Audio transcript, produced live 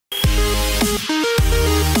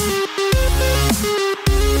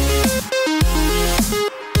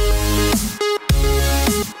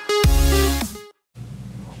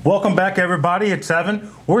Welcome back, everybody. It's Evan.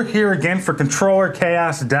 We're here again for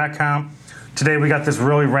ControllerChaos.com. Today we got this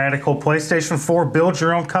really radical PlayStation 4 build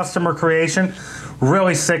your own customer creation.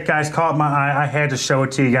 Really sick, guys. Caught my eye. I had to show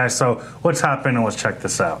it to you guys. So let's hop in and let's check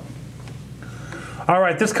this out. All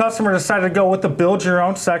right, this customer decided to go with the build your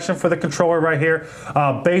own section for the controller right here.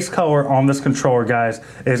 Base color on this controller, guys,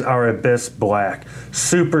 is our Abyss Black.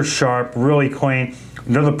 Super sharp, really clean.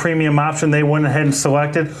 Another premium option they went ahead and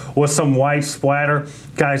selected was some white splatter.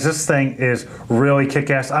 Guys, this thing is really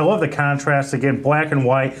kick-ass. I love the contrast. Again, black and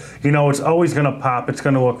white. You know, it's always going to pop. It's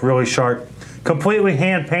going to look really sharp. Completely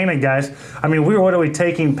hand painted, guys. I mean, we were literally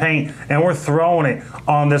taking paint and we're throwing it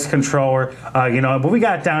on this controller, but we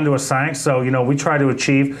got down to a science. So, we try to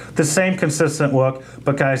achieve the same consistent look.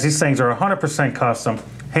 But guys, these things are 100% custom,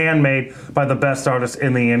 handmade by the best artists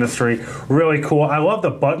in the industry. Really cool. I love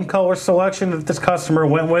the button color selection that this customer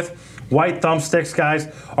went with. White thumbsticks, guys,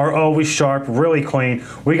 are always sharp, really clean.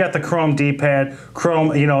 We got the chrome D-pad,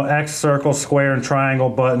 chrome, X, circle, square, and triangle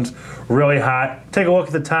buttons. Really hot. Take a look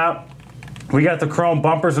at the top. We got the chrome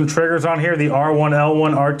bumpers and triggers on here, the R1,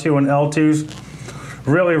 L1, R2, and L2s.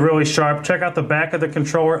 Really, really sharp. Check out the back of the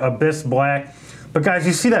controller, Abyss Black. But guys,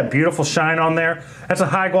 you see that beautiful shine on there? That's a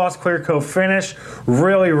high gloss clear coat finish.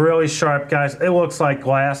 Really, really sharp, guys. It looks like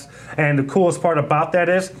glass. And the coolest part about that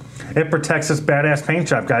is it protects this badass paint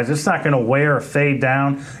job, guys. It's not gonna wear or fade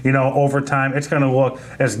down, over time. It's gonna look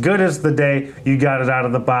as good as the day you got it out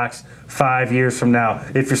of the box 5 years from now,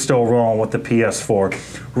 if you're still rolling with the PS4.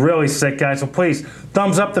 Really sick, guys. So please,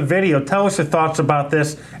 thumbs up the video. Tell us your thoughts about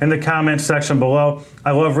this in the comment section below.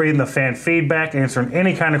 I love reading the fan feedback, answering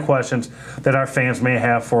any kind of questions that our fans may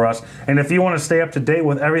have for us. And if you want to stay up to date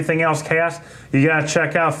with everything else Chaos, you got to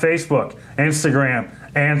check out Facebook, Instagram,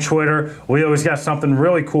 and Twitter. We always got something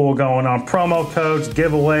really cool going on. Promo codes,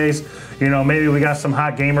 giveaways. Maybe we got some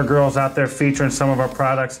hot gamer girls out there featuring some of our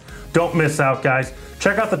products. Don't miss out, guys.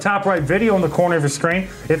 Check out the top right video in the corner of your screen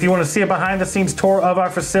if you want to see a behind-the-scenes tour of our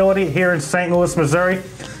facility here in St. Louis, Missouri.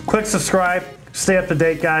 Click subscribe. Stay up to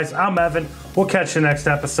date, guys. I'm Evan. We'll catch you next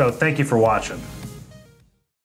episode. Thank you for watching.